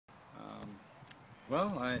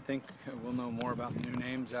Well, I think we'll know more about new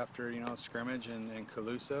names after, scrimmage and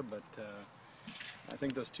Calusa, but I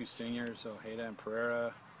think those two seniors, Ojeda and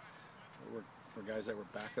Pereira, were guys that were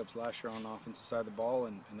backups last year on the offensive side of the ball,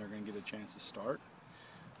 and they're going to get a chance to start.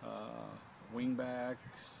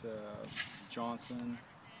 Wingbacks, Johnson.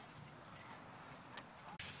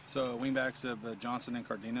 So wingbacks of Johnson and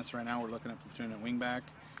Cardenas right now, we're looking at between a wingback.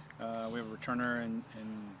 We have a returner in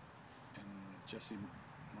Jesse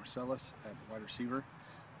Marcellus at wide receiver.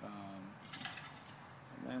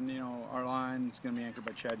 And then, our line is going to be anchored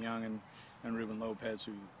by Chad Young and Ruben Lopez,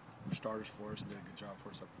 who were starters for us and did a good job for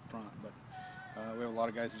us up front. But we have a lot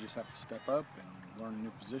of guys that just have to step up and learn a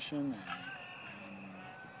new position and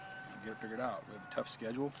get it figured out. We have a tough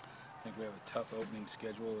schedule. I think we have a tough opening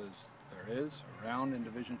schedule as there is around in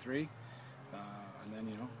Division III. And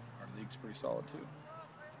then, our league's pretty solid too.